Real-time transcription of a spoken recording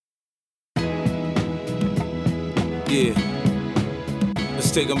Yeah. Let's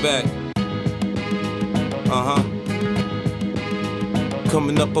take them back.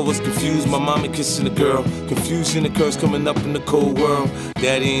 Coming up, I was confused. My mommy kissing a girl. Confusion occurs coming up in the cold world.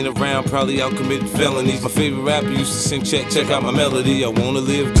 Daddy ain't around, probably out committing felonies. My favorite rapper used to sing, check out my melody. I wanna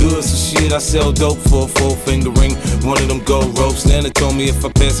live good, so shit, I sell dope for a 4-finger ring. One of them gold ropes. Nana told me if I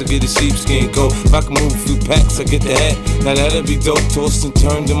pass, I get a sheepskin coat. If I can move a few packs, I get the hat. Now that'd be dope. Tossed and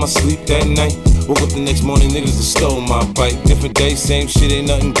turned in my sleep that night. Woke up the next morning, niggas have stole my bike. Different day, same shit, ain't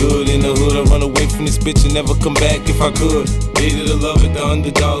nothing good in the hood. I run away from this bitch and never come back if I could. Hated to love it, the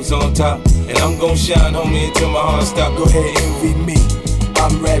underdogs on top. And I'm gon' shine, homie, until my heart stop. Go ahead, envy me.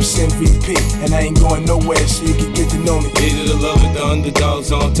 I'm Rap's MVP, and I ain't going nowhere, so you can get to know me. Hated to love it, the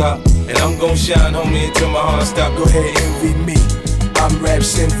underdogs on top. And I'm gon' shine, homie, until my heart stop. Go ahead, envy me. I'm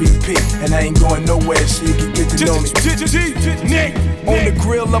Rap's MVP, and I ain't going nowhere, so you can get to know me. On the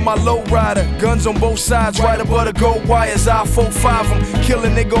grill of my lowrider, guns on both sides, right above the gold wires. I 4-5 them, kill a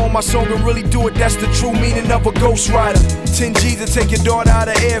nigga on my song and really do it. That's the true meaning of a ghost rider. 10 G's to take your daughter out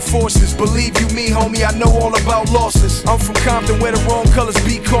of Air Forces. Believe you me, homie, I know all about losses. I'm from Compton where the wrong colors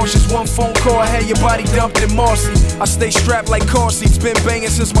be cautious. One phone call, I had your body dumped in Marcy. I stay strapped like car seats, been banging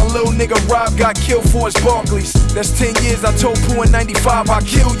since my little nigga Rob got killed for his Barclays. That's 10 years, I told Pooh in 95, I'll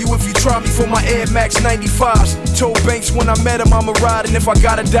kill you if you try me for my Air Max 95s. Told Banks when I met him I'ma ride, and if I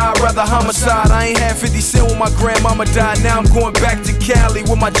gotta die, rather homicide. I ain't had 50 cent when my grandmama died. Now I'm going back to Cali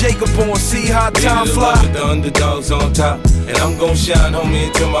with my Jacob on. See how time fly. The underdogs on top, and I'm gon' shine, homie,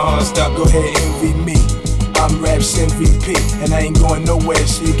 until my heart stop. Go ahead, envy me. I'm Rap's MVP, and I ain't going nowhere,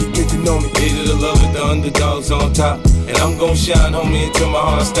 so you can get to know me. Hated to love it, the underdogs on top, and I'm gon' shine, homie, until my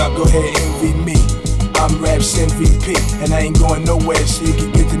heart stop. Go ahead, envy me. I'm Rap's MVP, and I ain't going nowhere, so you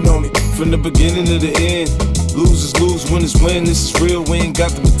can get to know me. From the beginning to the end, losers lose, winners win. This is real, we ain't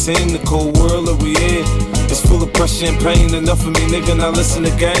got to pretend. The cold world that we in, it's full of pressure and pain. Enough of me, nigga, now listen to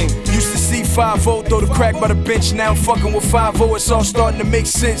game. Used to see 5-0, throw the crack by the bench. Now I'm fucking with 5-0, it's all starting to make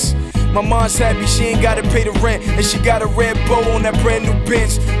sense. My mom's happy, she ain't gotta pay the rent, and she got a red bow on that brand new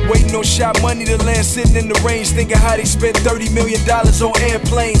Benz. Waiting on shot money to land, sitting in the range, thinking how they spent $30 million on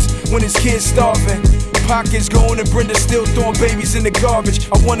airplanes when his kids starving. Pockets going and Brenda still throwing babies in the garbage.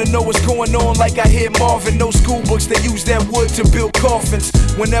 I wanna know what's going on like I hear Marvin. No school books, they use that wood to build coffins.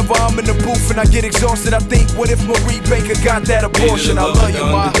 Whenever I'm in the booth and I get exhausted, I think, what if Marie Baker got that abortion? I love you,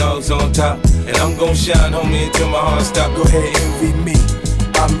 ma. Underdogs on top, and I'm gon' shine, homie, until my heart stop. Go ahead, envy me.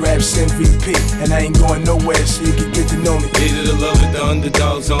 I'm Rap's MVP, and I ain't going nowhere, so you can get to know me. Hated to love it, the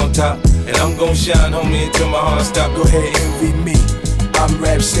underdogs on top, and I'm gon' shine, homie, until my heart stop. Go ahead, envy me. I'm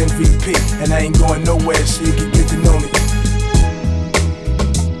Rap's MVP, and I ain't going nowhere, so you can get to know me.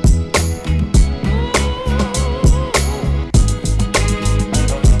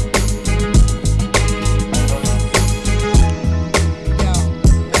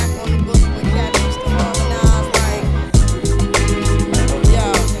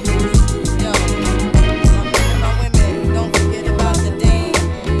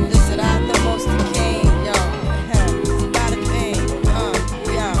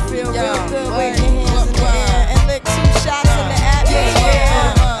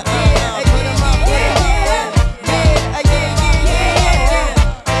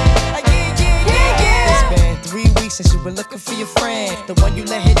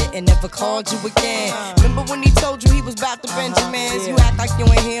 Called you again. Remember when he told you he was about to Benjamins? You act like you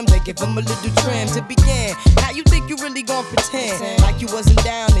ain't him, they give him a little trim to begin. How you think you really gon' pretend like you wasn't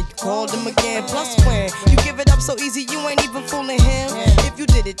down and you called him again? Plus when you give it up so easy, you ain't even fooling him. If you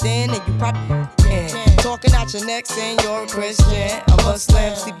did it then you probably can. Talking out your neck saying you're a Christian, a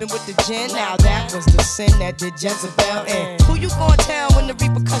Muslim, sleeping with the gin. Now that was the sin that did Jezebel in. Who you gon' tell when the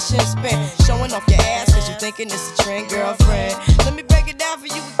repercussions spin? Showing off your ass cause you thinking it's a trend, girlfriend. Let me break it down for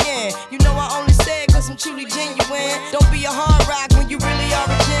you again. You know I only say it cause I'm truly genuine. Don't be a hard rock when you really are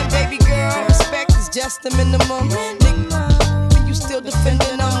a gem, baby girl. Respect is just the minimum. Nigga, you still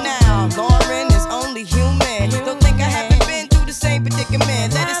defending them now. Lauren is only human. Don't think I haven't been through the same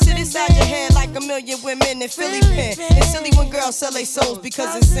predicament. Let it sit inside your head like a million women in Philly pen. It's silly when girls sell their souls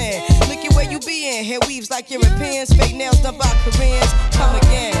because it's sin. Look at where you be in. Hair weaves like Europeans. Fake nails done by Koreans. Come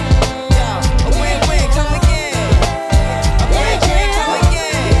again. Yo, a win-win, come again. A win-win, come again.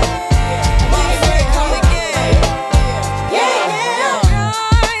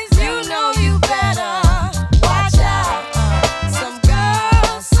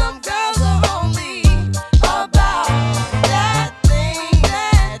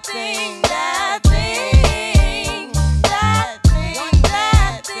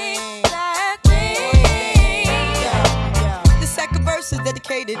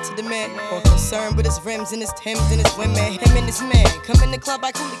 to the man. More concerned with his rims and his Timbs and his women. Him and his man come in the club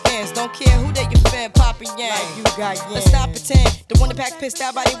like hooligans. Don't care who they your fan, Papa Yang. Like you got Yang. Let's stop pretend. The one that pack pissed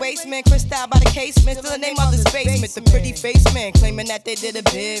out by the waist, man. Crissed out by the casement. Still in their mother's basement. The pretty face man claiming that they did a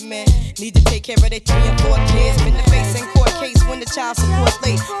bid, man. Need to take care of their 3 and 4 kids. Been the face in court case when the child support's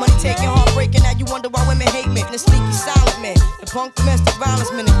late. Money taking, heartbreaking. Now you wonder why women hate me. And the sneaky silent man. The punk domestic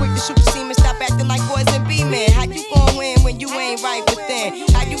violence man. The quick to shoot the semen. Stop acting like boys and be men. How you gon' win when you ain't right within?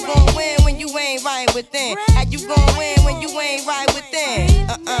 How you gon' win when you ain't right within? How you gon' win when you ain't right within?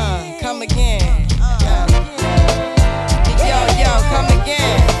 Come again. Yo, come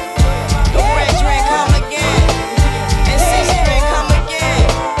again. The red drink, come again. And six drink, come again.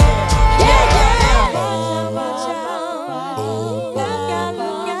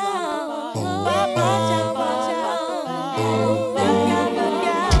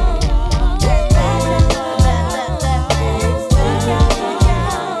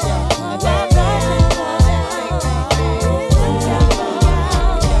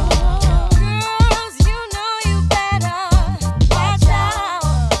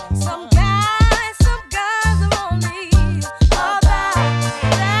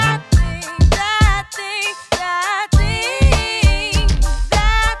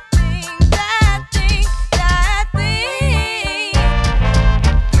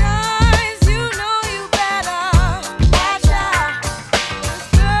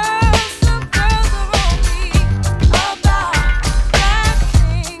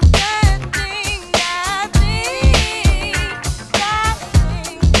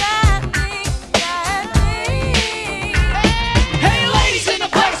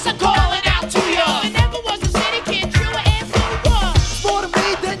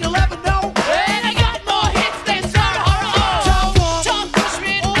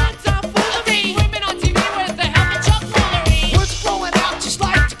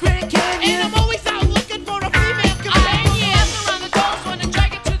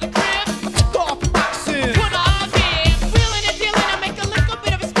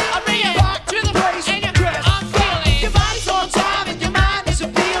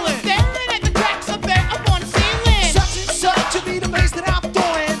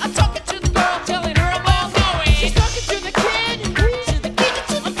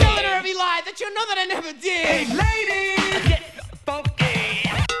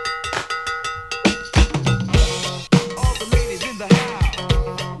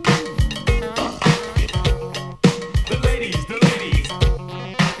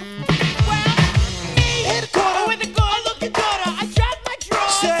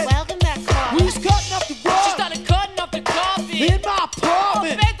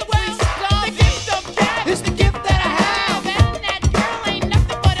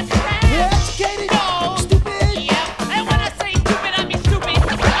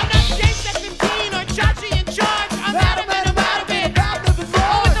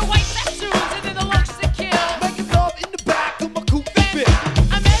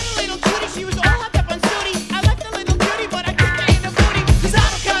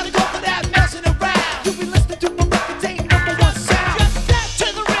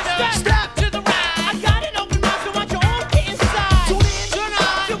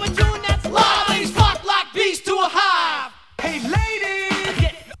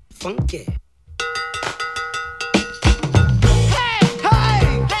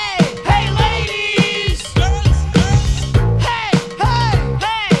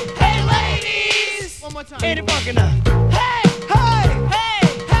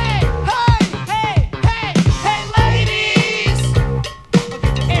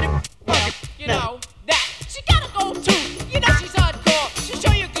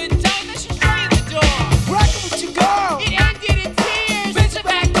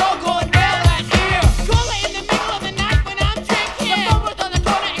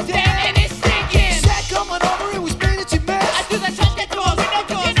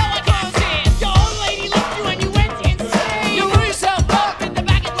 You know I can't stand. Your old lady left you and you went and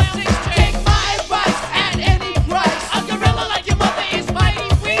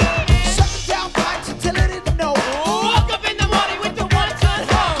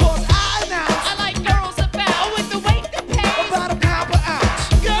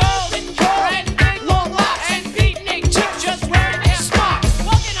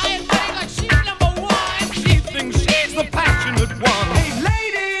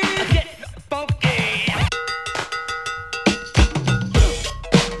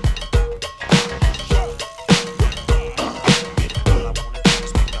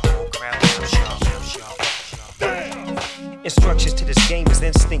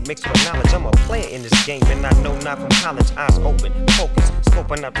mixed with knowledge. I'm a player in this game, and I know not from college. Eyes open, focus,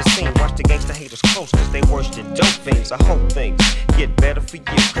 scoping out the scene. Watch the gangsta haters close, cause they worse than dope fiends. I hope things get better for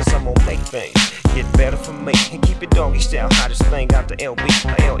you, cause I'm gonna make things get better for me. And keep it doggy style, hottest thing out the LB,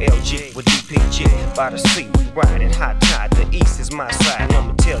 LLG with DPG. By the sea, we riding hot tide. The east is my side, and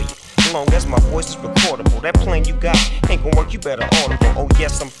I'ma tell you. Long as my voice is recordable, that plan you got ain't gon' work, you better audible. Oh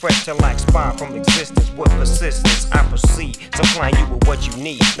yes, I'm fresh till I expire from existence. With persistence, I proceed, supplying you with what you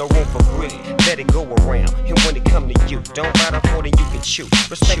need. No room for greed, let it go around. And when it come to you, don't bite off more than you can chew.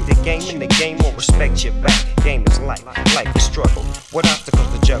 Respect the game, and the game will respect your back. Game is life, life is struggle, with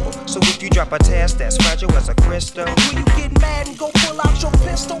obstacles to juggle. So if you drop a task that's fragile as a crystal, will you get mad and go pull out your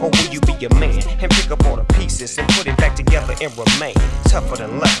pistol? or will you be a man and pick up all the pieces and put it back together and remain tougher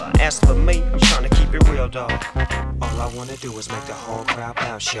than leather? As for me, I'm trying to keep it real, dog. All I wanna do is make the whole crowd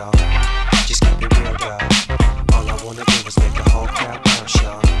bounce, y'all. Just keep it real, dog. All I wanna do is make the whole crowd bounce,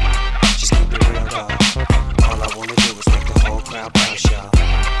 y'all. Just keep it real, dog. All I wanna do is make the whole crowd bounce, y'all.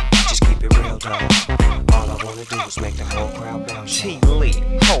 Just keep it real, dog. All I wanna do is make the whole crowd bounce.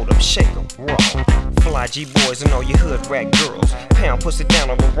 T-Lee, hold up, shake 'em, roll. Fly G-boys and all your hood rat girls. Pound pussy down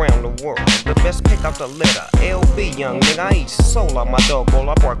all around the world. The best pick out the litter. LB, young nigga, I eat soul out my dog bowl.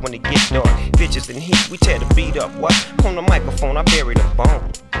 I bark when it get dark. Bitches in heat, we tear the beat up. What? On the microphone, I bury the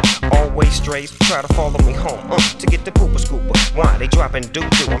bone. Always strays, try to follow me home. To get the pooper scooper. Why they dropping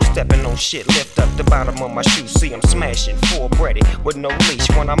doo-doo? I'm stepping on shit, lift up the bottom of my shoe. See, I'm smashing, full breaded, with no leash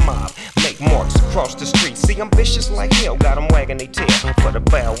when I mob. Make marks across the street. See, I'm vicious like hell, got them wagging they tail. For the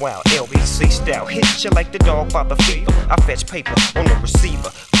bow wow, LBC style. Hit you like the dog by the fever. I fetch paper on the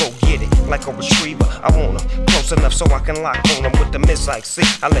receiver. Go get it like a retriever. I want them close enough so I can lock on them with the missile. See,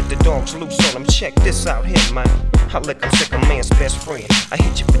 I let the dogs loose on them. Check this out here, man. I lick, I'm sick of man's best friend. I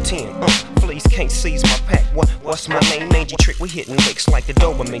hit you for 10, fleas can't seize my pack. What's my name? Mangy Trick, we hitting licks like the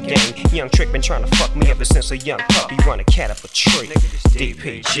Doberman gang. Young Trick been trying to fuck me ever since a young puppy. Run a cat up a tree.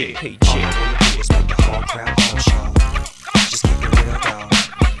 DPG. All I wanna do is make the whole crowd bounce, y'all. Just keep it real, dog.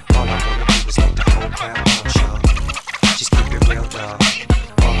 All I wanna do is make the whole crowd bounce, y'all. Just keep it real, dog.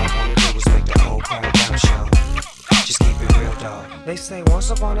 All I wanna do is make the whole crowd bounce, y'all. Just keep it real, dog. They say once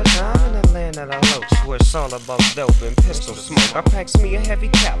upon a time in the land of the locs, where it's all about dope and pistol smoke. I packs me a heavy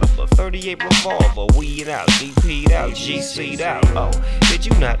caliber, 38 revolver, weed out, DP'd out, GC'd out. Oh, did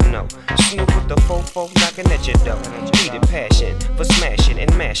you not know? Snoop with the fofo knocking at your door. Heated passion for smashing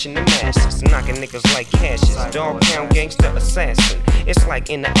and mashing the masses, knocking niggas like cashes. Dog pound gangster assassin. It's like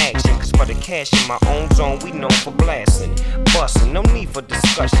in the action, cause for the cash in my own zone, we known for blasting, busting. No need for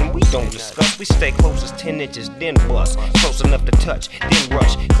discussion, we don't discuss. We stay close as 10 inches, then bust. Close enough to touch, then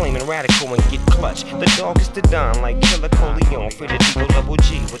rush, claiming radical and get clutch. The dog is the don like Killer Coleon, for the Deagle Double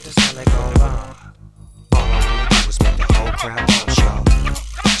G with the solid gold on. All I wanna do is make the whole crowd bounce, y'all.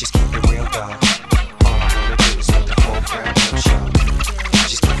 Just keep it real, dog. All I wanna do is make the whole crowd bounce, y'all.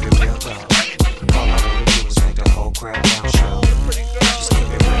 Just keep it real, dog. All I wanna do is make the whole crowd bounce, y'all. Just keep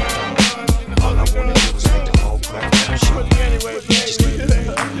it real, dog. All I wanna do is make the whole crowd bounce, y'all. Just keep it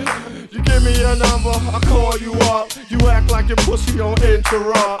real, dog. You give me your number, I call you up. You act like your pussy on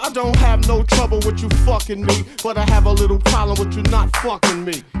interrupt. I don't have no trouble with you fucking me, but I have a little problem with you not fucking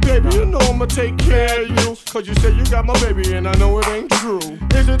me. Baby, you know I'ma take care of you, cause you say you got my baby and I know it ain't true.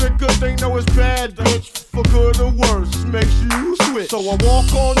 Is it a good thing? No, it's bad, bitch. For good or worse, makes you switch. So I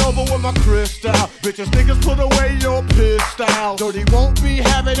walk on over with my crystal. Bitches, niggas, put away your pistol. Dirty won't be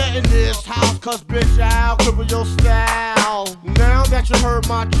having it in this house, cause bitch, I'll cripple your style. Now that you heard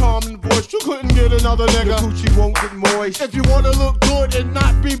my charming voice, you couldn't get another nigga. Your coochie won't get moist. If you wanna look good and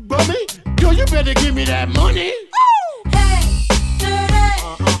not be bummy, yo, you better give me that money. Hey, dirty.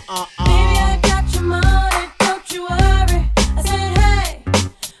 Baby, I got your money, don't you worry. I said, hey,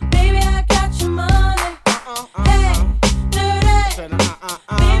 baby, I got your money. Hey, dirty.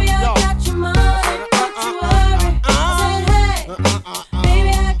 Baby, I got your money, don't you worry. I said, hey,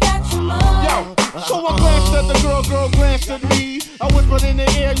 baby, I got your money. Yo, so I glanced at the girl glanced at me. I whispered in the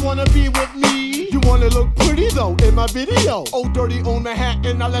air, you wanna be with me? You wanna look pretty though in my video. Oh, dirty on the hat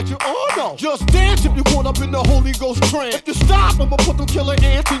and I let you all know. Just dance if you caught up in the Holy Ghost trance. If you stop, I'ma put them killer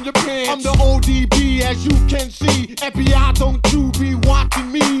ants in your pants. I'm the ODB as you can see. FBI, don't you be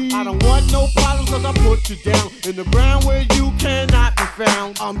watching me. I don't want no problems cause I put you down in the ground where you cannot be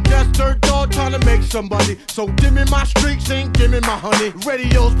found. I'm just dirt dog trying to make somebody. So give me my streaks and give me my honey.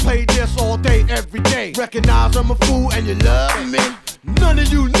 Radios play this all day, every day. Recognize I'm a fool and you love me. None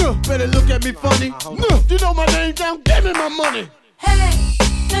of you better look at me funny. You know my name down, give me my money. Hey,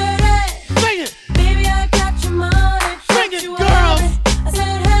 dirty. Sing it. Baby, I got your money. Sing it, don't you girls. worry. I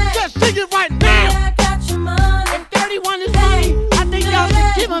said, hey, Just sing it right baby, now. I got your money. If 31 is funny, I think y'all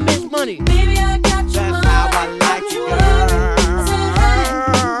should give him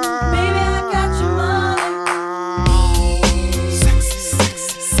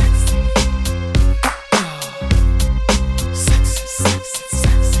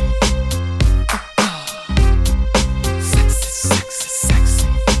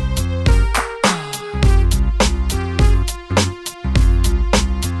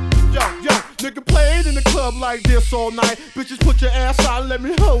dance all night. Bitches, put your ass out and let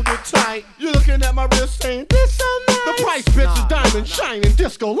me hold it tight. You're looking at my wrist saying, this so nice. The price, bitch, is diamond shining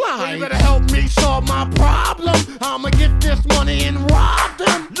disco line. Well, you better help me solve my problem. I'ma get this money and rob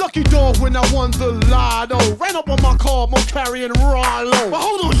them. Lucky dog when I won the lotto. Ran up on my car, more carrying Rollo. But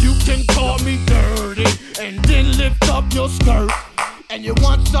hold on, you can call me dirty and then lift up your skirt. And you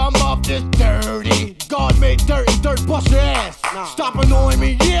want some of this dirty? God made dirt and dirt bust your ass. Stop annoying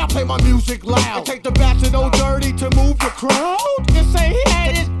me, yeah, I play my music loud. And take the bastard old dirty to move the crowd. Just say he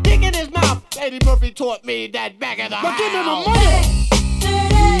had his dick in his mouth. Eddie Murphy taught me that back of the house. But give me my money.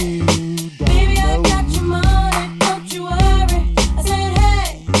 Baby, I got your money, don't you worry. I said,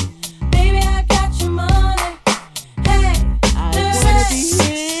 hey, baby, I got your money.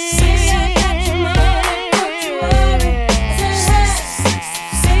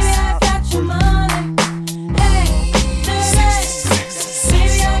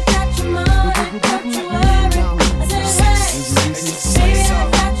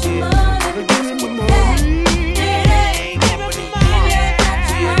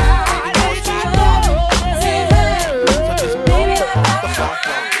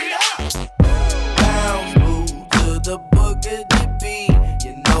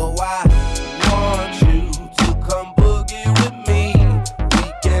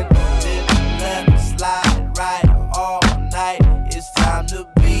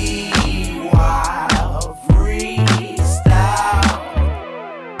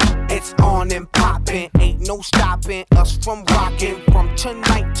 Hey, no stopping us from rocking from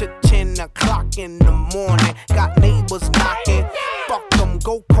tonight to 10 o'clock in the morning. Got neighbors knocking. Fuck them,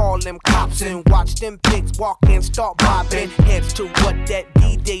 go call them cops and watch them pigs walk in, start bobbing heads to what that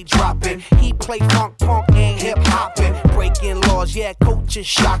DJ dropping. He play funk, punk, and hip hopping, breaking laws. Yeah, coach is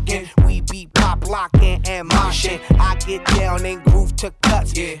shocking. We be pop locking and moshing. I get down and groove to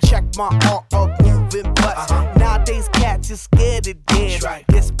cuts. Yeah. Check my art of moving butts. Nowadays cats is scared to dance. Right.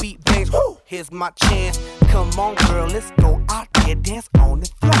 This beat bangs. Woo, here's my chance. Come on, girl, let's go out there, dance on the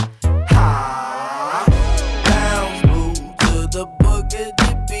floor. Ha! Bounce, move to the boogie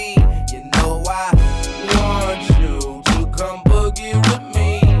beat. You know I want you to come boogie with me.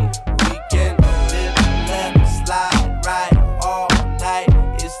 We can dip left, slide right all night.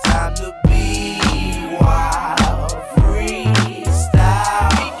 It's time to be wild, freestyle.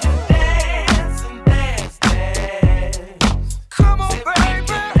 We can dance and dance, dance. Come on, baby.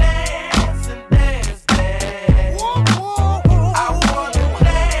 Dance and dance, dance. Whoa, whoa, whoa. I wanna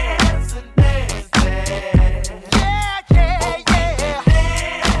dance and dance, dance. Yeah, yeah, yeah.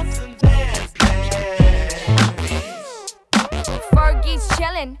 Dance and dance, dance. Fergie's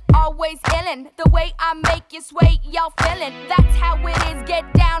chillin', always illin'. The way I make you sway, y'all feelin'. That's how it is,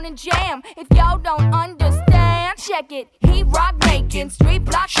 get down and jam. If y'all don't understand, check it. He rock making, street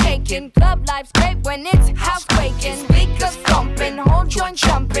block shaking. Club life's great when it's house quaking. Speakers thumping, whole joint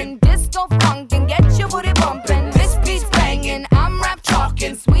jumping. Disco funkin', get your booty bumping. This beat's banging, I'm rap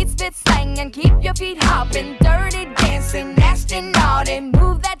talking. Sweet spit slanging, keep your feet hopping. Dirty dancing, nasty naughty.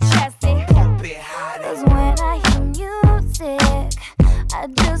 Move that chesty. Pump it high. Cause when I hear music, I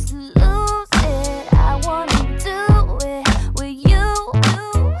just lose it. I wanna do it with you.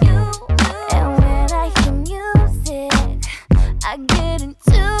 And when I hear music, I get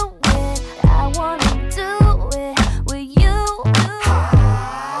into it. I wanna do it with you.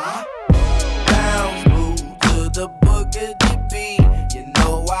 Bounce, move to the boogie beat. You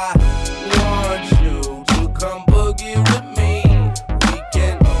know I want you to come boogie with me. We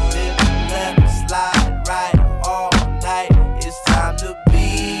can dip left, slide right all night. It's time to be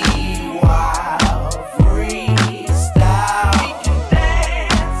wild, freestyle. We can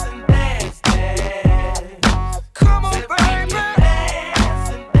dance and dance, dance. Come on, baby. Dance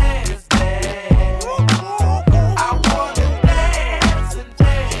and dance, dance. I wanna dance and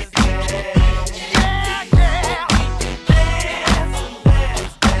dance, dance. Yeah, yeah. We can dance and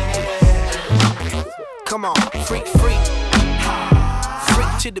dance, dance. Come on, freak, freak.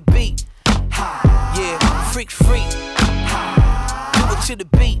 Freak to the beat. Yeah, freak, freak. Do it to the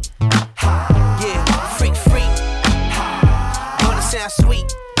beat. Yeah, freak, freak. Wanna sound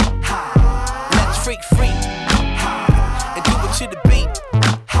sweet? Let's freak, freak. And do it to the beat.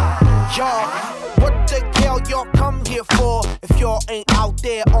 Y'all, what the hell y'all come here for? If y'all ain't out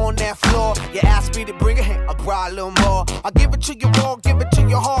there on that floor, you ask me to bring it, I brought a little more. I'll give it to you raw, give it to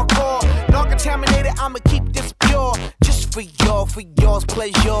you hardcore. Non-contaminated, I'ma keep this pure. Just for y'all, for y'all's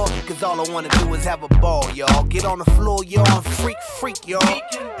pleasure. Cause all I wanna do is have a ball, y'all. Get on the floor, y'all, and freak, freak, y'all. We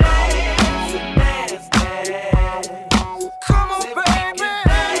can dance and dance, dance. Come on, baby. Dance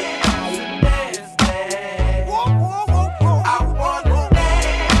and dance, dance. Whoa, whoa, whoa, whoa. I wanna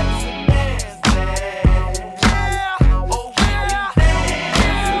dance and dance, dance. Yeah,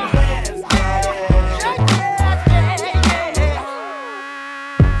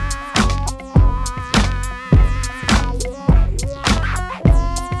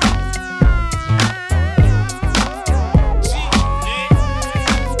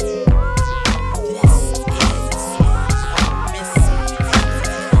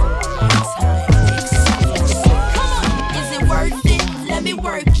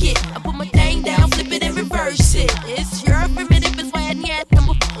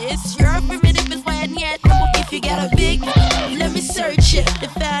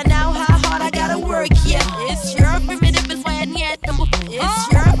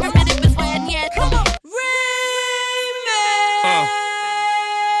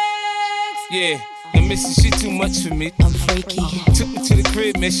 much for me. I'm freaky. Took me to the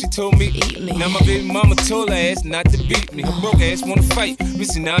crib, man, she told me. Eat me. Now my baby mama told her ass not to beat me. Her broke ass wanna fight,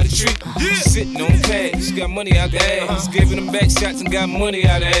 missing out the treat. She sitting on cash, she got money out the ass. Giving them back shots and got money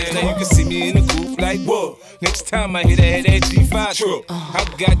out the ass. Now you can see me in the coupe like, whoa. Next time I hit that G5 truck, I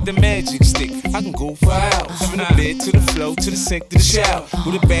got the magic stick. I can go for hours. From the bed to the floor, to the sink, to the shower.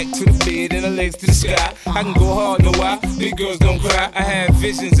 With her back to the bed and her legs to the sky. I can go hard, know why? Big girls don't cry. I have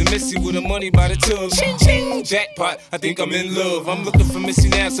visions of Missy with her money by the tub. Ching ching, jackpot. I think I'm in love. I'm looking for Missy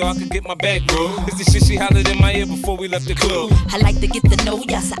now so I can get my back rubbed. It's the shit she hollered in my ear before we left the club. I like to get to know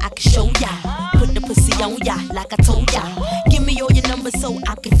ya so I can show ya. Put the pussy on ya like I told ya. Give me all your numbers so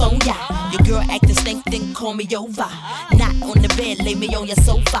I can phone ya. Your girl acting stank, then call me over. Not on the bed, lay me on your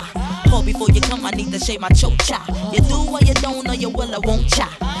sofa. Call before you come, I need to shave my chocha. You do or you don't, or you will, I won't cha.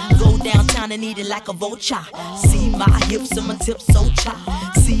 Go downtown and eat it like a vulture. See my hips and my tips so cha.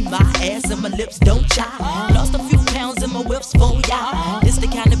 See my ass and my lips don't cha. Lost a few pounds in my whips for ya. This the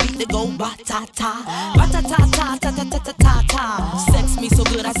kind of beat that go ba-ta-ta. Ba-ta-ta-ta-ta-ta-ta-ta-ta. Sex me so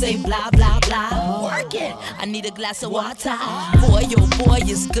good I say blah blah blah. Work it, I need a glass of water. Boy, oh boy,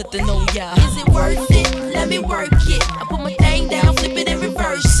 it's good to know ya. Is it worth it? Let me work it. I put my thing down, flip it and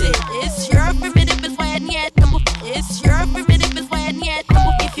reverse it. It's your primitive is why yet. It's your primitive is why yet.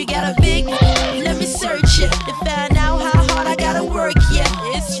 If you got a big, let me search it to find out how hard I gotta work. Yeah,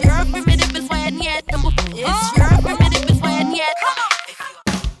 it's your primitive is why yet. It's your primitive is why yet.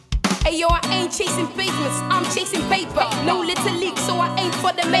 Hey yo, I ain't chasing basements, I'm chasing paper. No little leaks, so I ain't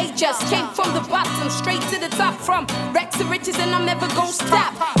for the majors. Came from the bottom, straight to the top. From wrecks to riches, and I'm never gonna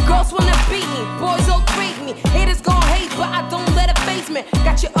stop. Girls wanna beat me, boys all crave me. Haters gon' hate, but I don't let it faze me.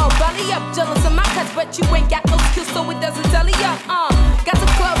 Got you all belly up, jealous of my cuts, but you ain't got no skills, so it doesn't tell you up. Got the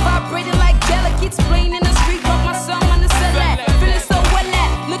club vibrating like jelly, keeps playing in the street, rock my song on the select. Feeling so well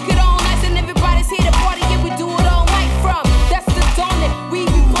at, look it all nice, and everybody's here to party, yeah, we do it all night from. That's the dawn, we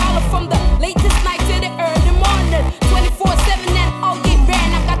be ballin' from the latest night to the early morning. 24/7 and all year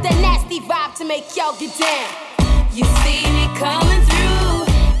round. I got that nasty vibe to make y'all get down. You see me coming through,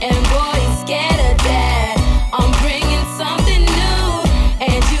 and boy, you scared of that. I'm bringing something new,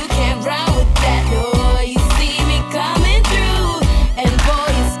 and you can't run with that. No, you see me coming through, and boy,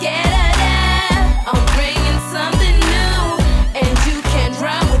 you scared of that. I'm bringing something new, and you can't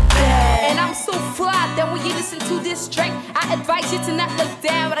run with that. And I'm so fly that when you listen to this track, I advise you to not look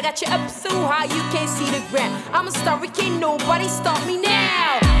down, but I got you up so high you can't see the ground. I'm a star, it can't nobody stop me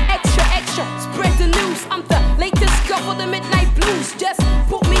now. Extra, extra, spread the news. I'm the latest girl for the midnight blues. Just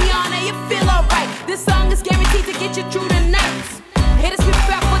put me on and you feel alright. This song is guaranteed to get you through the night. Haters be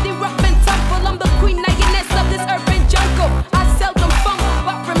back for the rough and tumble. I'm the queen, lioness of this urban jungle. I seldom fumble,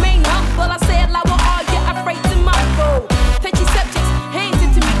 but remain humble. I say it loud, all you afraid to mumble. Touchy subjects, hands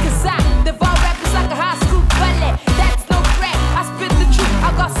into me, cause I devour rappers like a high school ballet. That's no threat, I spit the truth. I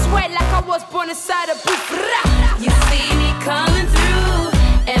got sweat like I was born inside a booth. You see me coming through,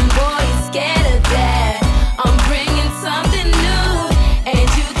 and boy, you scared of that. I'm bringing something new, and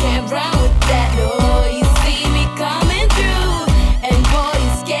you can't run with that. No, you see me coming through, and boy,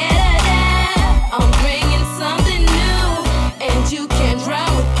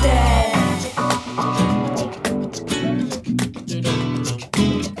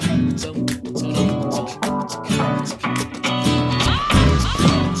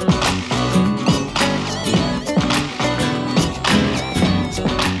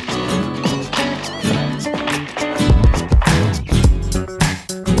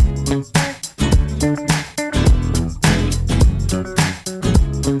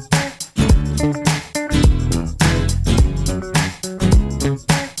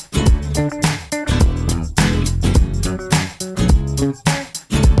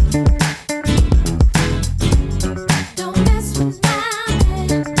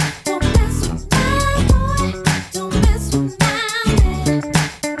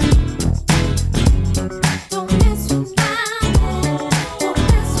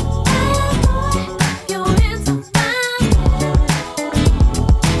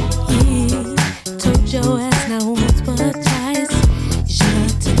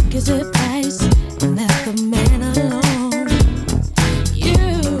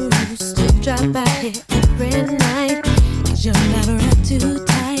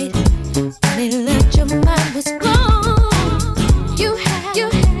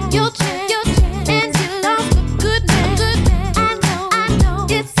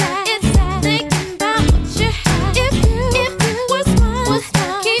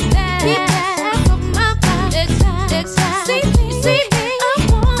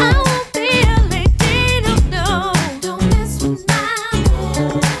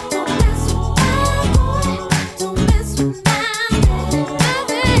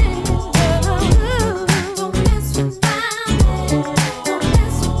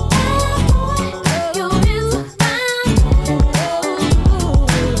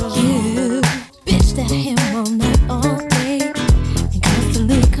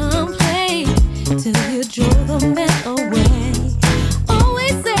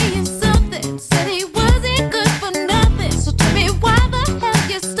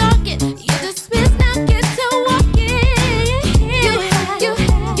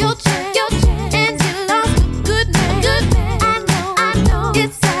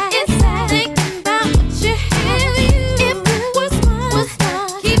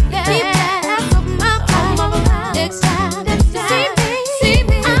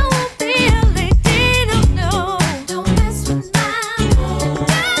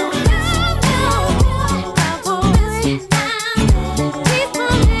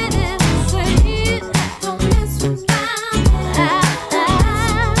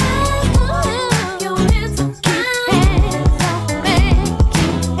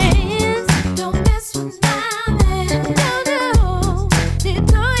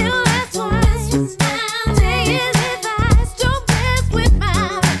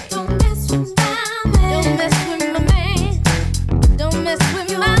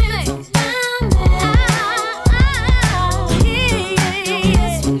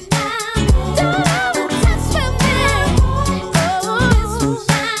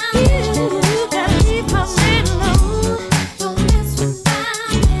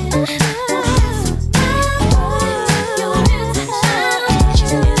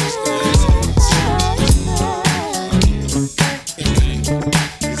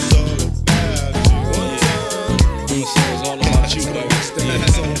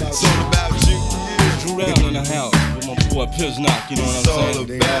 Piz knock, you know what I'm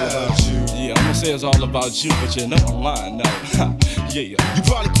saying? It's all about you. Yeah, I'm gonna say it's all about you, but you know I'm lying, no. Yeah. You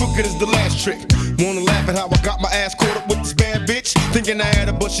probably crooked as the last trick. Wanna laugh at how I got my ass caught up with this bad bitch? Thinking I had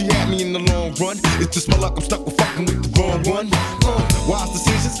her, but she had me in the long run. It's just my luck, I'm stuck with fucking with the wrong one. Wise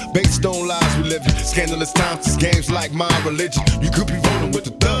decisions, based on lies we live in. Scandalous times, this game's like my religion. You could be rolling with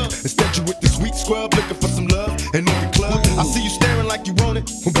the thug. Instead you with the sweet scrub, looking for some love in every club. I see you staring like you want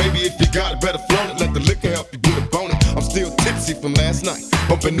it. Well, baby, if you got it, better flaunt it. Let the liquor help you get a bonus. I'm still tipsy from last night.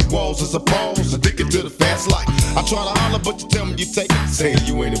 Bumping the walls as a pause, addicted to the fast life. I try to holler, but you tell me you take it. Saying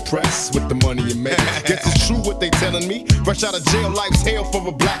you ain't impressed with the money you make. Guess it's true what they telling me. Fresh out of jail, life's hell for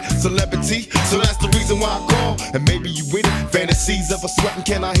a black celebrity. So that's the reason why I call. And maybe you with it. Fantasies of a sweating,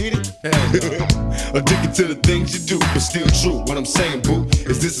 can I hit it? Addicted to the things you do, but still true. What I'm saying, boo,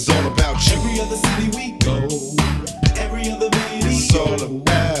 is this is all about you. Every other city we go, every other video, it's all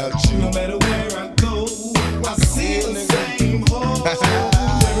about you. No matter where I go, I see the same hole.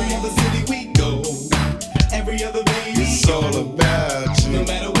 Every other city we go, every other video, it's all about you. No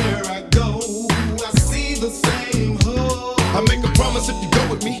matter where I go, I see the same hole. I make a promise if you go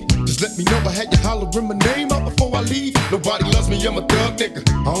with me, just let me know I had you hollering my name out before I leave. Nobody loves me, I'm a thug nigga.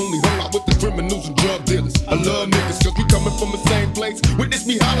 I only hung out with the criminals and drug dealers. I love niggas cause we coming from the same place. Witness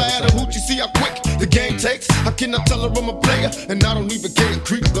me holler at a hoochie, see how quick the game takes. I cannot tell her I'm a player, and I don't even care.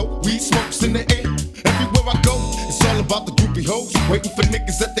 Creep though, weed smokes in the air. Everywhere I go, it's all about the groupie hoes. Waiting for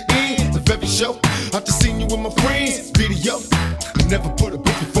niggas at the end of every show. I just seen you with my friends, video. I never put a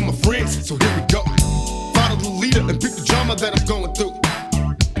bitch before my friends, so here we go. Follow the leader and pick the drama that I'm going through.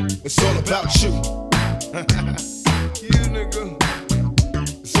 It's all about you. You nigga.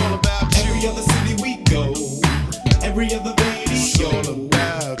 It's all about you. Every other city we go, every other video, it's all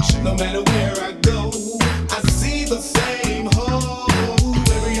about you. No matter where I go, I see the same hole.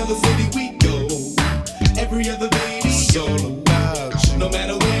 Every other city we go, every other video, it's all about you. No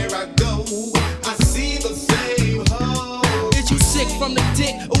matter where I go, I see the same hole. Is you sick from the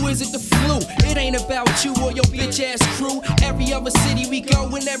dick or is it the flu? It ain't about you or your bitch ass crew. Every other city we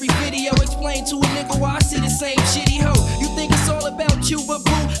go, in every video explain to a nigga why I see the same shitty hoe. You think it's all about you, but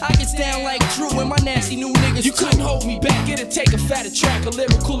boo, I get down like Drew and my nasty new niggas. You couldn't hold me back, it'd take a fatter track, a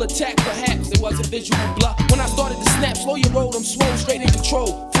lyrical attack perhaps. It was a visual block. When I started to snap, slow your roll, I'm swole, straight in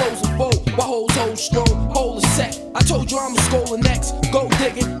control. Flows and bold, while hoes hold stroll, hole is set. I told you I'm a skull and next. Go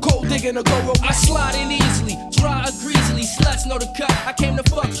digging, cold digging or go rope. I slide in easily, dry or greasily. Sluts know the cut, I came to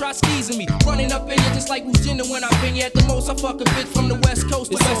fuck, try skeezing me. Running up in you just like who's Jenna when I've been here. At the most, I fuck a bitch from the West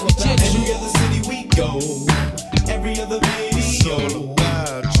Coast to West Virginia. Every other city we go, every other video, it's all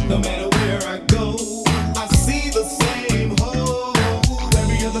about you. No matter where I go, I see the same hole.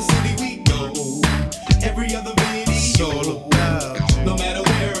 Every other city we go, every other video, it's all about you. No matter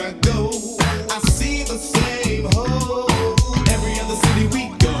where I go, I see the same hole. Every other city we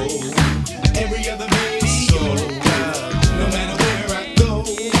go, every other video, it's all about you. No matter where I go,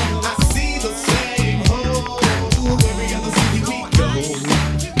 I see the same hole. Every other city we go,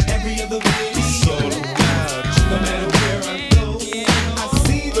 every other video, it's all about you. no matter where I go, I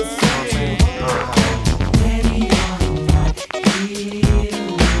see the same hole. Ready or not, here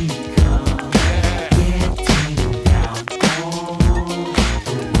we go.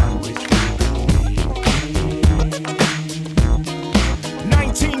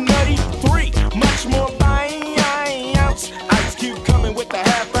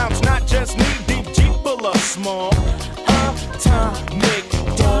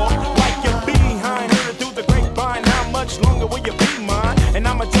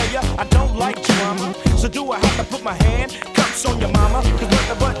 I don't like drama. So do I have to put my hand cups on your mama? Cause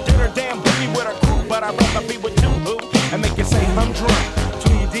nothing but did her damn boogie with her crew. But I'd rather be with you, boo, and make you say humdrum.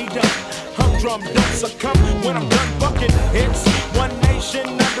 Tweedy-dum, humdrum, don't succumb when I'm done bucking. It's one nation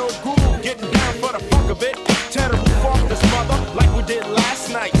under a groove, getting down for the funk of it. Tear the roof off this mother like we did last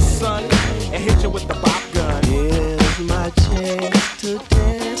night, son, and hit you with the bop gun. Here's my chance to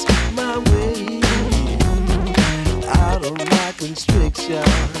dance my way out of my constriction.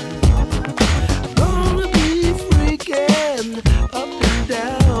 Gonna be freaking up and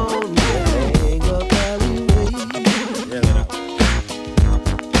down, hang up alleyway.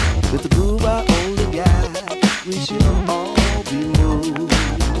 With the groove I only got, we should all be moved.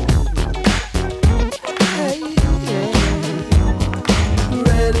 Hey, yeah.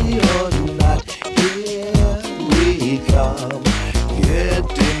 Ready or not, here we come,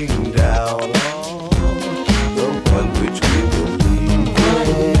 getting down on the one which we believe. One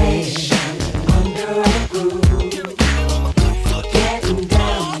nation under a groove, getting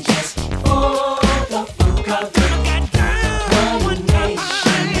down just for the funk of it. One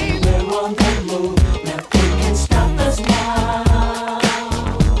nation, we're on the move, nothing can stop us now.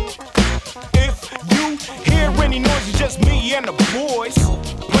 If you hear any noise, it's just me and the boys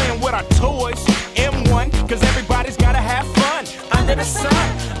playing with our toys. M1, cause everybody's gotta have fun. Under the sun,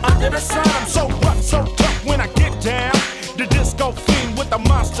 I'm so rough, so tough when I get down. The disco fiend with the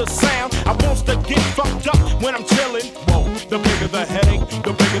monster sound. I wants to get fucked up when I'm chillin'. Whoa, the bigger the headache,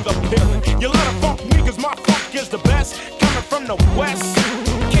 the bigger the feeling. You let it funk me cause my funk is the best. Coming from the west,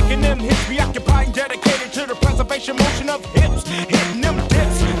 kicking them hips, preoccupied, dedicated to the preservation motion of hips. Hitting them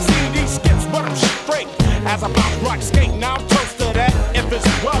dips, seeing these skips, but I'm straight. As I bounce, rock, skate, now I'm toast to that. If it's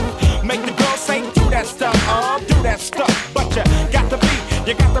rough, make the girls say, do that stuff, do that stuff. But you got to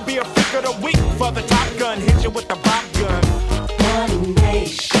be a freak of the week for the Top Gun. Hit you with the Bob gun. One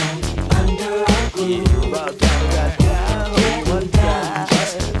nation under a groove, getting down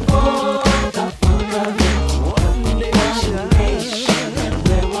just for the funk of it. One nation, and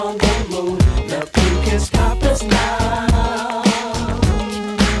we're on the move, nothing can stop us now.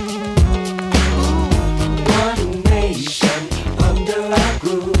 One nation under a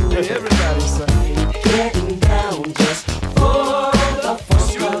groove, everybody saying, getting down just for the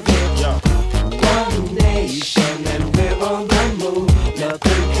funk of it. One nation, and we're on the move,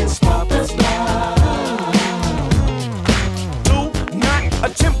 nothing can stop us now. Do not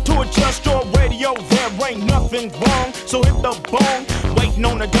attempt to adjust your radio, there ain't nothing wrong. So hit the bone, waiting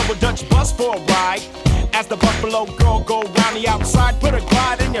on a double Dutch bus for a ride. As the Buffalo girl go round the outside, put a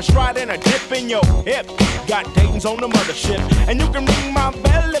glide in your stride and a dip in your hip. Got Dayton's on the mothership, and you can ring my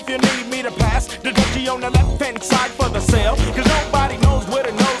bell if you need me to pass the Dutchie on the left-hand side for the sale. Cause nobody knows where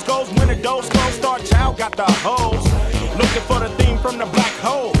the nose goes when the dose goes. Star Child got the hose, looking for the theme from the black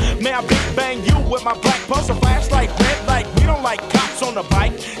hole. May I big bang you with my black poster flashlight, red light. We don't like cops on the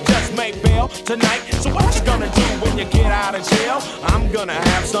bike, just make bail tonight. So what you gonna do when you get out of jail? I'm gonna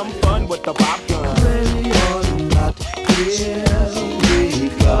have some fun with the pop gun. Ready or not, here we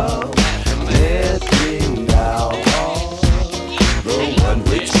come, letting down all the one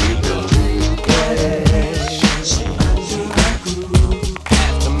which we believe.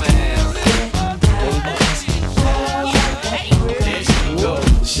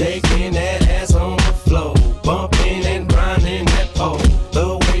 Shaking that ass on the floor, bumping and grinding that pole.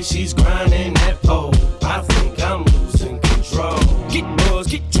 The way she's grinding that pole, I think I'm losing control. Get buzzed,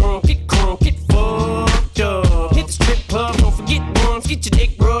 get drunk, get crunk, get fucked up. Hit the strip club, don't forget once. Get your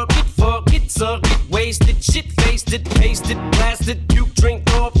dick rubbed, get fucked, get sucked, get wasted, shit faced it, pasted, blasted. Puke, drink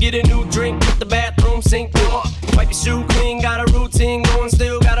off, get a new drink, put the bathroom sink off. Wipe your shoe clean, got a routine going,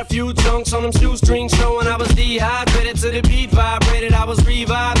 still got a few chunks on them shoestrings showing I was dehydrated to the beat vibrated. I was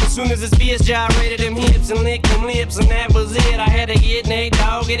revived as soon as this BS gyrated them hips and licked them lips, and that was it. I had to get Nate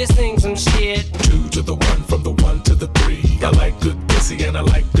Dogg, get his thing some shit. 2 to the 1, from the 1 to the 3. I like good pussy and I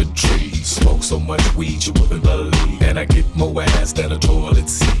like good trees. Smoke so much weed you wouldn't believe, and I get more ass than a toilet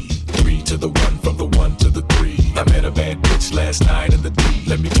seat. 3 to the 1, from the 1 to the 3. I met a bad bitch last night in the D.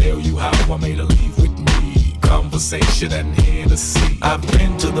 Let me tell you how I made her leave with me. Conversation and Hennessy. I've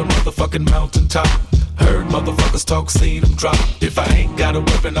been to the motherfucking mountaintop. Heard motherfuckers talk, seen them drop. If I ain't got a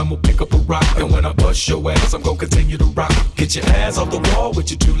weapon, I'ma pick up a rock. And when I bust your ass, I'm gon' continue to rock. Get your ass off the wall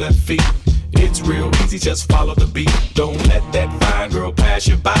with your 2 left feet. It's real easy, just follow the beat. Don't let that fine girl pass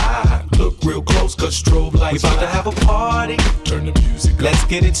you by. Look real close, cause strobe lights. We about to have a party. Turn the music up. Let's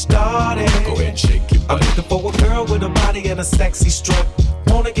get it started. Go ahead and shake your butt. I'm looking for a girl with a body and a sexy strut.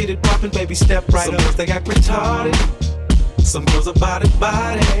 Wanna get it poppin', baby, step right up. They act retarded. Some girls are body.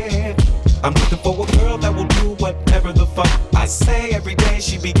 I'm looking for a girl that will do whatever the fuck I say. Every day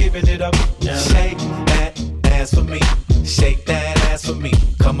she be giving it up. Shake that ass for me. Shake that ass for me.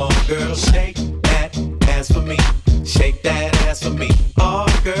 Come on, girl, shake that ass for me. Shake that ass for me. Oh,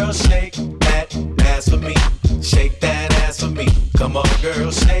 girl, shake that ass for me. Shake that ass for me. Come on,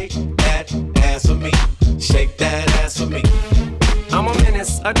 girl, shake that ass for me. Shake that ass for me. I'm a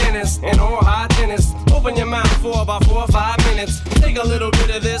menace, a dentist, an oral hygienist. Open your mouth for about 4 or 5 minutes. Take a little bit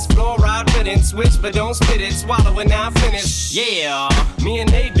of this fluoride riddance. Switch, but don't spit it. Swallow it, now finish. Yeah, me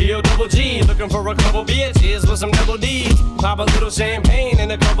and Nate deal double G. Looking for a couple bitches with some double D's. Pop a little champagne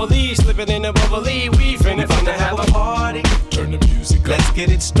and a couple D's. Slip it in the bubbly. We finna have a party. Turn the music up. Let's get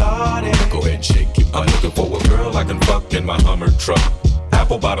it started. Go ahead and shake it. I'm looking for a girl I can fuck in my Hummer truck.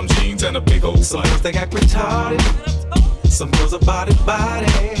 Apple bottom jeans and a big old Some girls they act retarded. Some girls are body.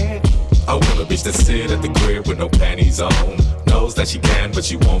 I want a bitch that sit at the crib with no panties on. Knows that she can, but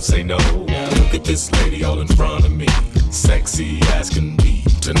she won't say no. Look at this lady all in front of me. Sexy as can be.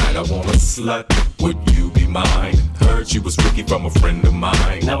 Tonight I want a slut. Would you be mine? Heard she was Ricky from a friend of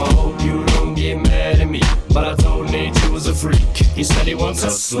mine. Now I hope you don't get mad at me, but I told Nate you was a freak. He said he wants a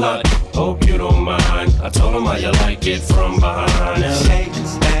slut. Hope you don't mind. I told him how you like it from behind. Now shake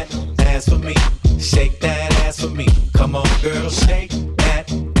that ass for me. Shake that ass for me. Come on, girl, shake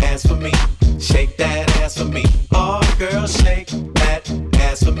that ass for me. Shake that ass for me. Oh, girl, shake that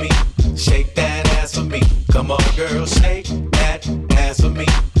ass for me. Shake that ass for me. Come on, girl, shake that ass for me.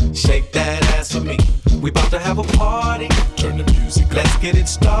 Shake that ass for me. We bout to have a party. Turn the music up. Let's get it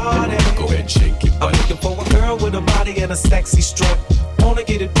started. Go ahead and shake it. I'm looking for a girl with a body and a sexy strut. Wanna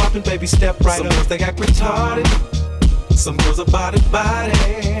get it poppin', baby, step right up. Some girls they act retarded. Some girls are body.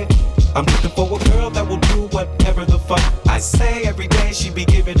 I'm looking for a girl that will do whatever the fuck I say. Every day she be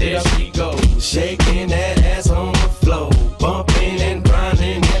giving it up. There she goes, shaking that ass on the floor, bumping and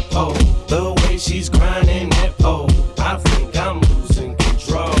grinding that pole. The way she's grinding that pole, I think I'm losing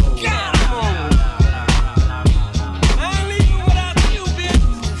control.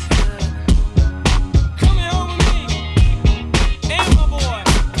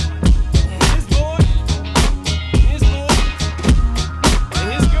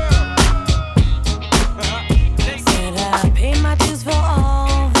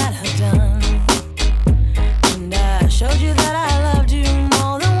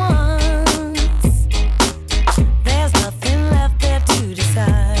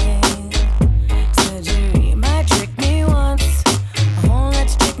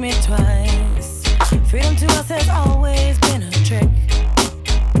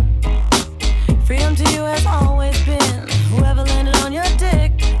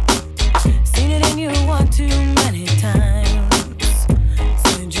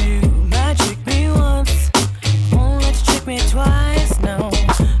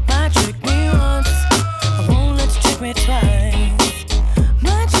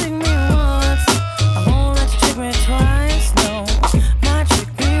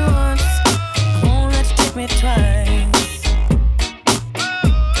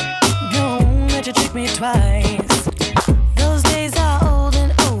 Twice.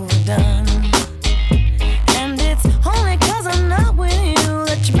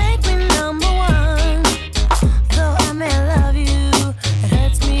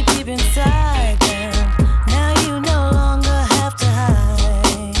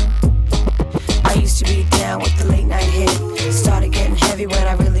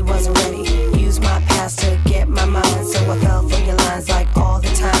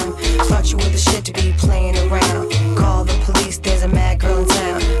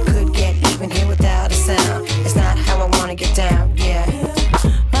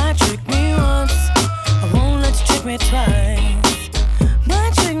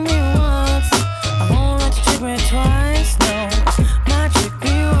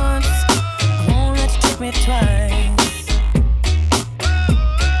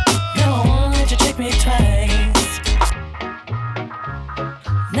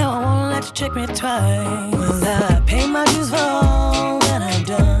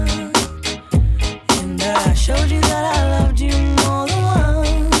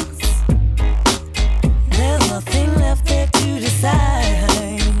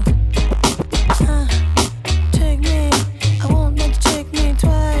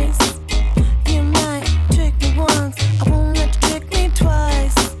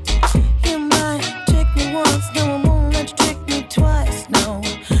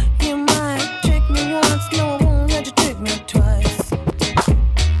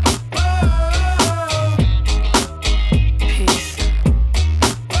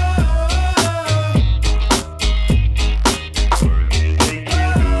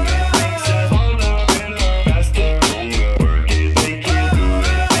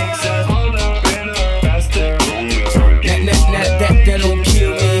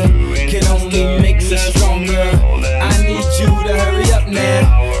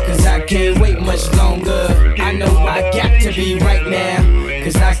 be right now,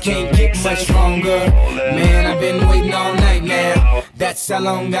 cause I can't get much longer. Man, I've been waiting all night now. That's how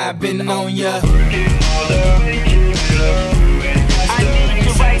long I've been on ya. I need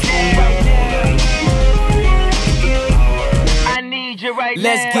you right now. I need you right now.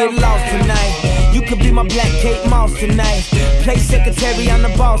 Let's get lost tonight. You could be my black Kate Moss tonight. Play secretary, I'm the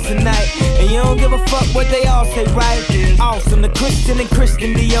boss tonight. And you don't give a fuck what they all say, right? Awesome, the Christian and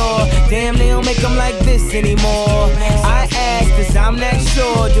Christian Dior. Damn, they don't make them like this anymore. I ask, cause I'm not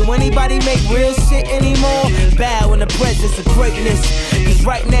sure. Do anybody make real shit anymore? Bow in the presence of greatness. Cause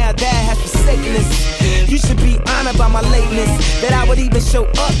right now, that has forsaken us. You should be honored by my lateness. That I would even show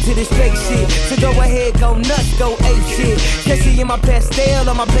up to this fake shit. So go ahead, go nuts, go ape shit. Especially in my pastel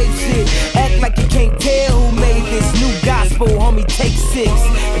on my babe shit. Act like you can't tell who made this new gospel, homie. Take 6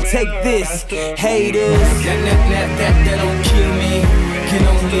 and take this, haters. That don't kill me, can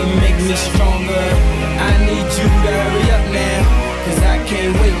only make me stronger. I need you to hurry up now, cause I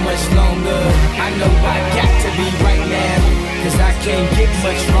can't wait much longer. I know I got to be right now, cause I can't get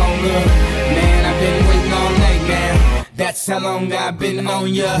much longer. Man, I've been waiting all night now. That's how long I've been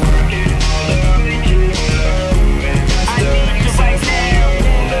on ya. I need you right now.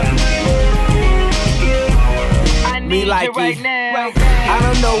 Me like it right now. I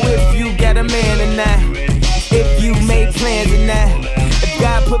don't know if you got a man or not, if you made plans or not, if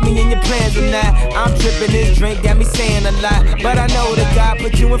God put me in your plans or not. I'm tripping, this drink got me saying a lot, but I know that God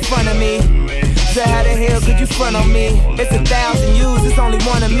put you in front of me. So how the hell could you front on me? It's 1,000 yous, it's only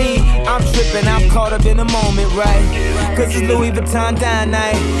one of me. I'm tripping, I'm caught up in the moment, right? Cause it's Louis Vuitton dine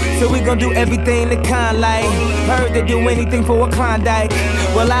night, so we gon' do everything the kind like. Heard they do anything for a Klondike.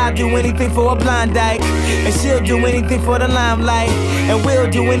 Well, I'll do anything for a blind dyke, and she'll do anything for the limelight, and we'll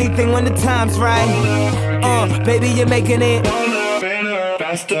do anything when the time's right. Baby, you're making it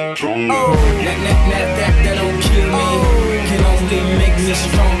faster, stronger. That don't kill me, can only make me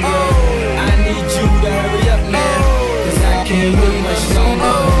stronger. I need you to hurry up now, cause I can't wait much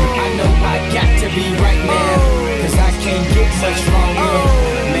longer. I know I got to be right now, cause I can't get much longer.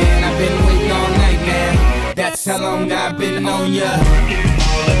 Man, I've been waiting all night now. That's how long I've been on ya.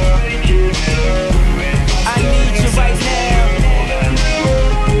 I need you right now.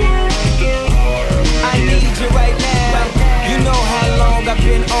 I need you right now. You know how long I've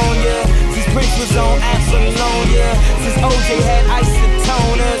been on ya. Since Prince was on Apollonia, since OJ had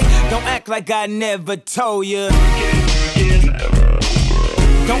isotoners. Don't act like I never told ya.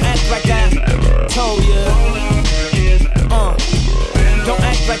 Don't act like I told ya. Don't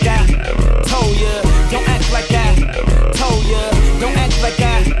act like I told ya. Don't act like I told ya. Don't act like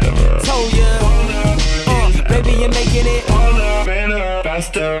I told ya. Baby, you're making it better,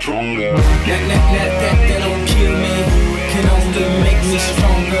 faster, stronger. That don't kill me, can only make me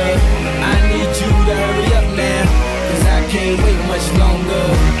stronger. I need you to hurry up now, cause I can't wait much longer.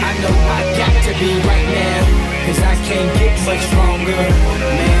 I know I got to be right now, cause I can't get much longer.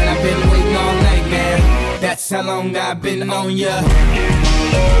 Man, I've been waiting all night now. That's how long I've been on ya.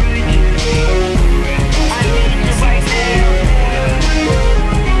 I need you right now.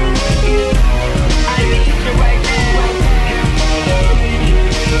 I need you right now.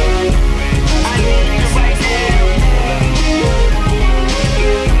 I need you right now.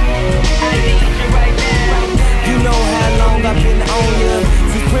 I need you right now. You know how long I've been on ya.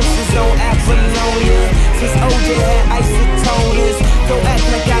 Since Prince was on Apollonia, since OJ had isotoners. Don't act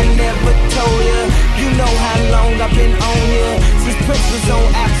like I never told ya. You know how long I've been on ya. Since Prince was on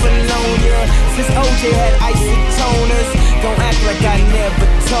Apollonia, since OJ had isotoners. Don't act like I never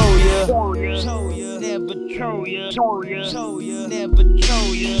told ya. Never told ya. Never told ya. Never told ya. Never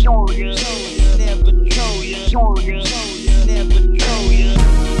told ya. Never told ya.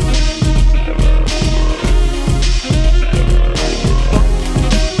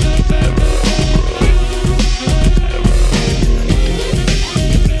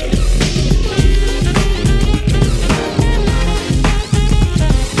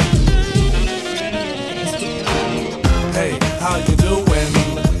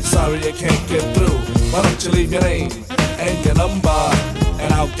 Sorry I can't get through. Why don't you leave your name and your number,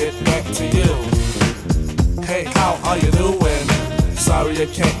 and I'll get back to you. Hey, how are you doing? Sorry I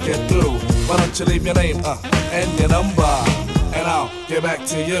can't get through. Why don't you leave your name and your number, and I'll get back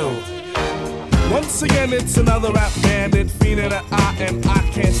to you. Once again, it's another rap bandit, feeling an eye and I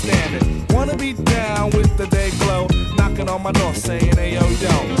can't stand it. Wanna be down with the day glow, knocking on my door saying, hey yo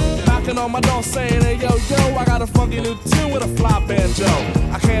yo. Knocking on my door saying, hey yo yo, I got a funky new tune with a fly banjo.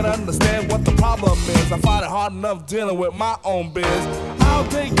 I can't understand what the problem is, I find it hard enough dealing with my own biz. How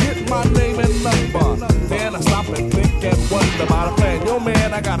they get my name and number? Then I stop and think and wonder about a plan. Yo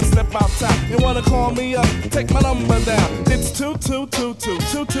man, I gotta step about time. You wanna call me up? Take my number down. It's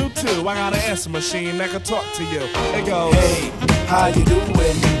 2222222. I got an answer machine that can talk to you. It goes, hey, how you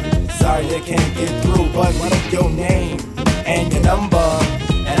doing? Sorry I can't get through, but what is your name and your number?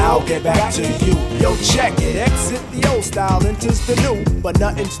 And I'll get back to you. Yo, check it. Exit the old style, enters the new. But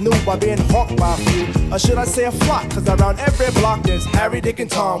nothing's new by being hawked by a few. Or should I say a flock? Cause around every block there's Harry, Dick, and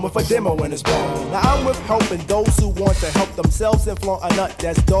Tom with a demo in his bone. Now I'm with helping those who want to help themselves and flaunt a nut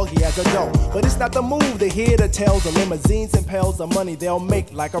that's doggy as a dough. But it's not the move to hear the tales of limousines and pails of money they'll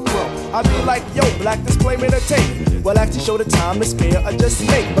make like a pro. I be like, yo, black display made a tape. Well, actually show the time to spare or just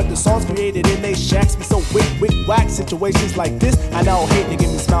make. But the songs created in they shacks be so whack. Situations like this, I now hate to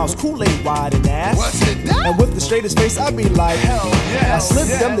give me smiles, Kool-Aid wide and ass. What's it that? And with the straightest face, I be like, hell yeah. I slip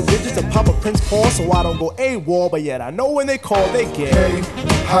them the digits of Papa Prince Paul so I don't go AWOL, but yet I know when they call, they get. Hey,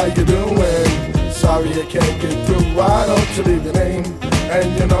 how you doing? Sorry I can't get through. Why don't you leave your name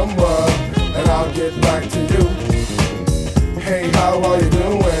and your number, and I'll get back to you. Hey, how are you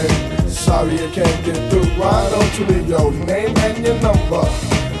doing? Sorry I can't get through. Why don't you leave your name and your number,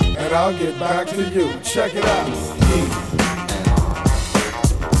 and I'll get back to you. Check it out.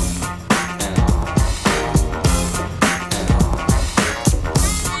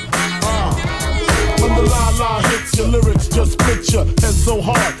 La hits your lyrics, just picture head so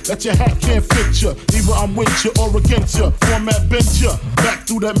hard that your hat can't fit you. Either I'm with you or against you. Format bent you, back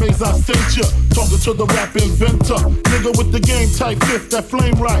through that maze I sent you. Talking to the rap inventor, nigga with the game type fifth, that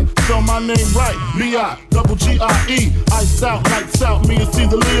flame right. Spell my name right, B-I-double-G-I-E. Iced out, lights out, me and C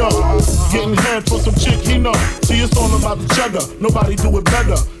the Leo. Getting head for some chick he know. See, it's all about the cheddar, nobody do it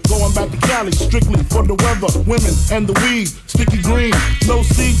better. Going back to Cali, strictly for the weather, women, and the weed. Sticky green, no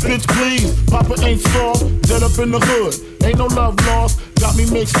seed, bitch, please. Papa ain't soft, dead up in the hood. Ain't no love lost, got me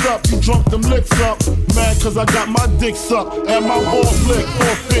mixed up. You drunk them licks up. Mad cause I got my dick sucked and my balls licked.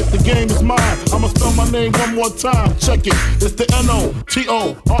 Forfeit, the game is mine. I'ma spell my name one more time. Check it, it's the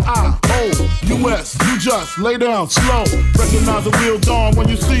N-O-T-O-R-I-O-U-S. You just lay down slow. Recognize the real dawn when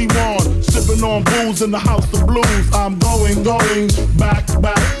you see one. Sipping on booze in the house of blues. I'm going back to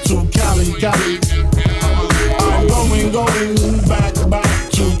Cali. I'm going back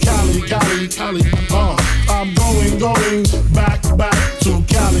to Cali. I'm going back to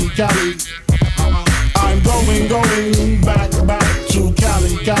Cali. I'm going back to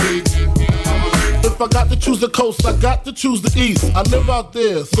Cali. If I got to choose the coast, I got to choose the east. I live out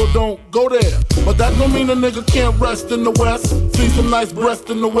there, so don't go there. But that don't mean a nigga can't rest in the west. See some nice breasts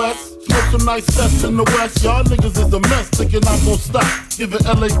in the west. Smoke some nice sets in the west. Y'all niggas is a mess, thinking I'm gon' stop. Giving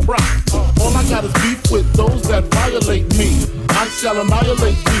LA props. All I got is beef with those that violate me. I shall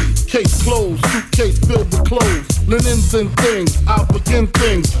annihilate thee. Case closed, suitcase filled with clothes. Linens and things, I'll begin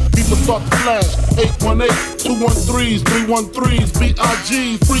things. People start to flash. 818-213s, 313s,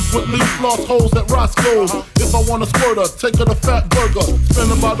 B.I.G. Frequently floss holes at Roscoe's. If I want a squirter, take her to Fat Burger.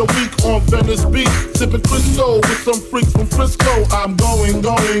 Spend about a week on Venice Beach. Sipping Crisco with some freaks from Frisco. I'm going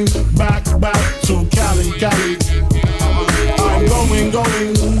back to Cali. I'm going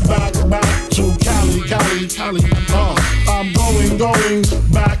back to Cali. I'm going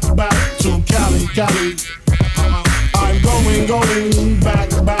back to Cali. I'm going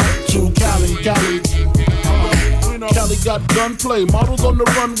back to Cali. Cali got gunplay, models on the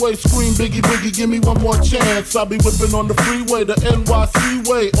runway, scream Biggie, give me one more chance. I'll be whipping on the freeway, the NYC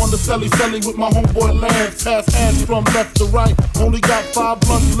way, on the celly with my homeboy Lance. Pass hands from left to right, only got 5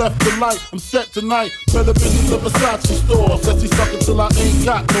 blunts left to light. I'm set tonight, better visit the Versace store. Says he suck it till I ain't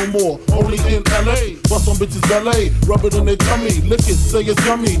got no more. Only in LA, bust on bitches LA, rub it in their tummy, lick it, say it's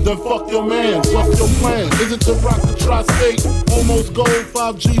yummy, then fuck your man. What's your plan? Is it to rock the tri-state? Almost gold,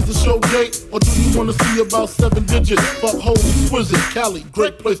 5 G's to show gate, or do you wanna see about 7 digits? Fuck holy exquisite, Cali,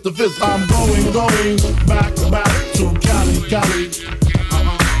 great place to visit. I'm going back to Cali.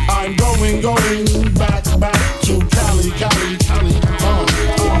 I'm going back to Cali. I'm going back to Cali.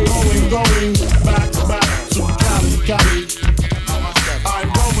 I'm going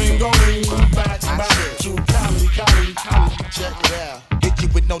back to Cali. Check it out. Hit you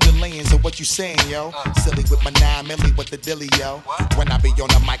with no delaying, so what you saying, yo? Silly with my 9 milli, what the dilly, yo? When I be on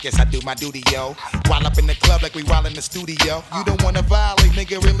the mic, yes, I do my duty, yo. While up in the club like we while in the studio. You don't wanna violate,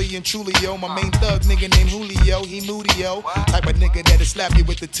 nigga, really and truly, yo. My main thug, nigga named Julio, he moody, yo. Type of nigga that'll slap you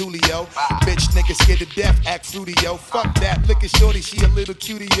with the tulio. Bitch, nigga scared to death, act fruity, yo. Fuck that, look at shorty, she a little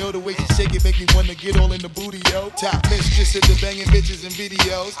cutie, yo. The way she shake it make me wanna get all in the booty, yo. Top mistress of the banging bitches and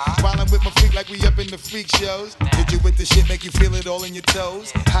videos. While I'm with my freak like we up in the freak shows. Hit you with the shit, make you feel it all in your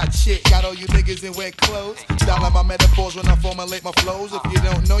toes. Hot shit, got all you niggas in wet clothes. Styling my metaphors when I formulate my flows. If you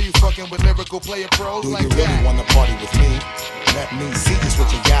don't know, you fucking with lyrical player pros. Do like you really that. wanna party with me? Let me see just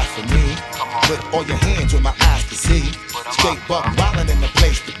what you got for me. Put all your hands where my eyes can see. Straight buck wildin' in the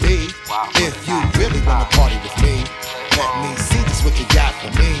place to be. If you really wanna party with me, let me see just what you got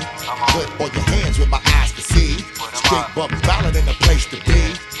for me. Put all your hands where my eyes can see. Straight buck wildin' in the place to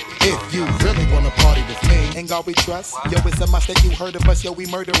be. If you really wanna party with me, ain't God we trust. Yo, it's a must that you heard of us, yo, we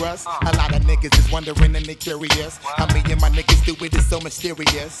murder us. A lot of niggas is wondering and they curious. How me and my niggas do it is so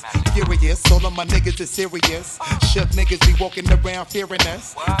mysterious. Furious, all of my niggas is serious. Shook niggas be walking around fearing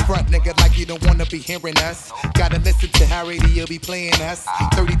us. Front nigga like you don't wanna be hearing us. Gotta listen to how radio be playing us.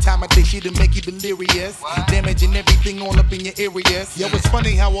 30 times a day she to make you delirious. Damaging everything all up in your areas. Yo, it's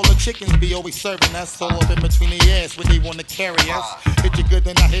funny how all the chickens be always serving us. All up in between the ass where they wanna carry us. Hit you good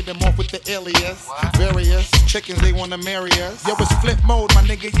then I hit them off with the alias. Various chickens, they wanna marry us. Yo, it's flip mode, my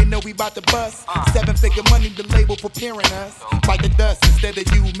nigga, you know we bout to bust. 7-figure money, the label preparing us. Fight the dust instead of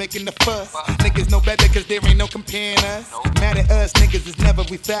you making the fuss. Niggas know better cause there ain't no comparing us. Mad at us, niggas is never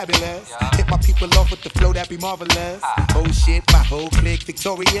we fabulous. Hit my people off with the flow, that be marvelous. Oh shit, my whole clique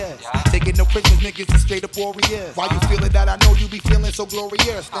victorious. Taking no prisoners, niggas is straight up warriors. Why you feeling that? I know you be feeling so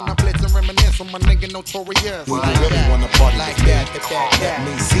glorious. Then I blitz and reminisce from my nigga Notorious. Do you really wanna party like that? Let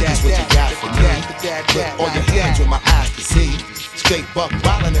me see just what you got for me. Put all your hands where my eyes can see. Straight buck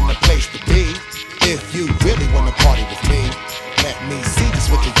wildin' in the place to be. If you really wanna party with me, let me see just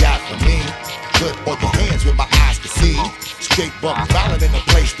what you got for me. Put all your hands where my eyes can see. Straight buck wildin' in the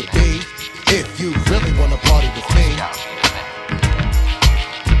place to be. If you really wanna party with me.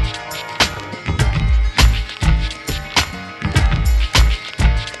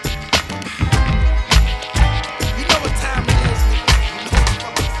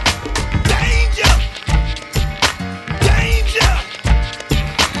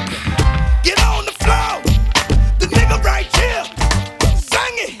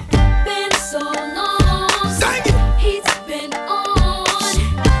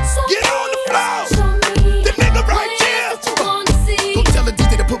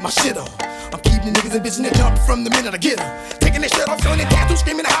 From the minute I get her, taking that shirt off, showing that tattoo,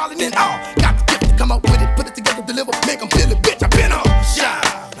 screaming and howling and all. Got the gift to come up with it, put it together, deliver, make them feel it, bitch. I been on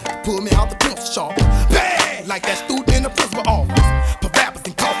shine, pull me out the pencil sharp, bang like that student in the principal office. Put rappers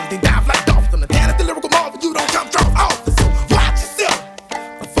and coffins, they dive like dolphins. The talent, the lyrical marvel, you don't come from office. So watch yourself,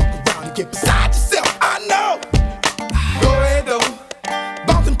 don't fuck around and get beside yourself. I know. Go ahead though,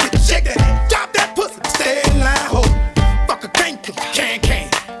 bounce and get shake that, drop that pussy, stay in line, ho. Fuck a can't, cause you can't.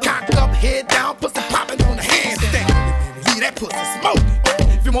 Cock up, head down, pussy popping on the handstand. Leave that pussy smoke.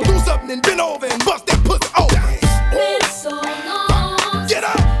 If you wanna do something, then bend over and bust that pussy open. Been so long. Get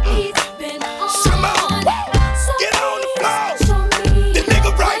up. He's been on. Come on. So get on the floor. Show me the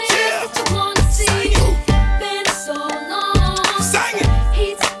nigga right here. What you wanna see. Been so long. Sing it.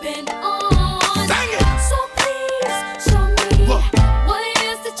 He's been on. Sing it. So please show me what it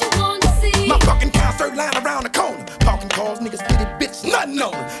is that you wanna see. My fucking concert line around the corner. Parking cars, niggas get it, bitch, nothing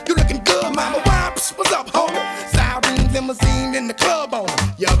on it. You looking good, mama, why? What's up, homie? Siren, limousine in the club on it.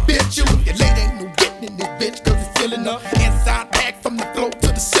 Yeah, bitch, you look, your lady ain't no getting in this bitch, cause it's filling up. Inside pack from the floor to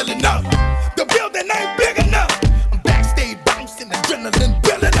the ceiling up. The building ain't big enough. I'm backstage bouncing, adrenaline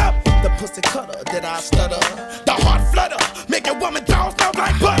building up. The pussy cutter that I stutter. The heart flutter, make a woman jaws melt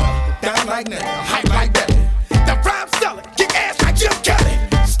like butter. Down like Nelly, hype like belly. The rhyme seller, kick ass like Jim Kelly.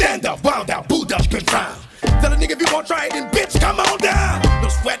 Stand up, wild out, booed up, and frown. Tell a nigga if you gon' try it, then bitch, come on down. No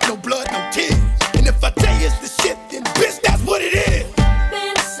sweat, no blood, no tears. And if I tell you it's the shit, then bitch, that's what it is.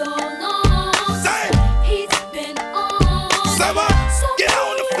 Been so long. Say, he's been on. say what? So get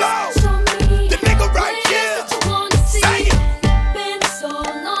on the floor. Show me the nigga right here. What you wanna see. Sing it. Been so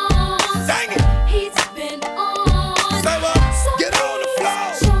long. Sing it. He's been on. Say what? So get on the floor.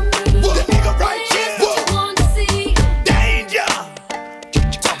 Show me the nigga right here. What you wanna see. Danger.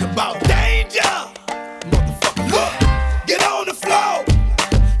 Talk about danger. Motherfucker, look. Get on the floor.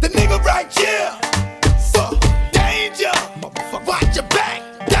 The nigga right here. Danger. Motherfucker, watch your back.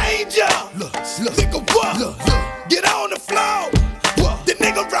 Danger. Look.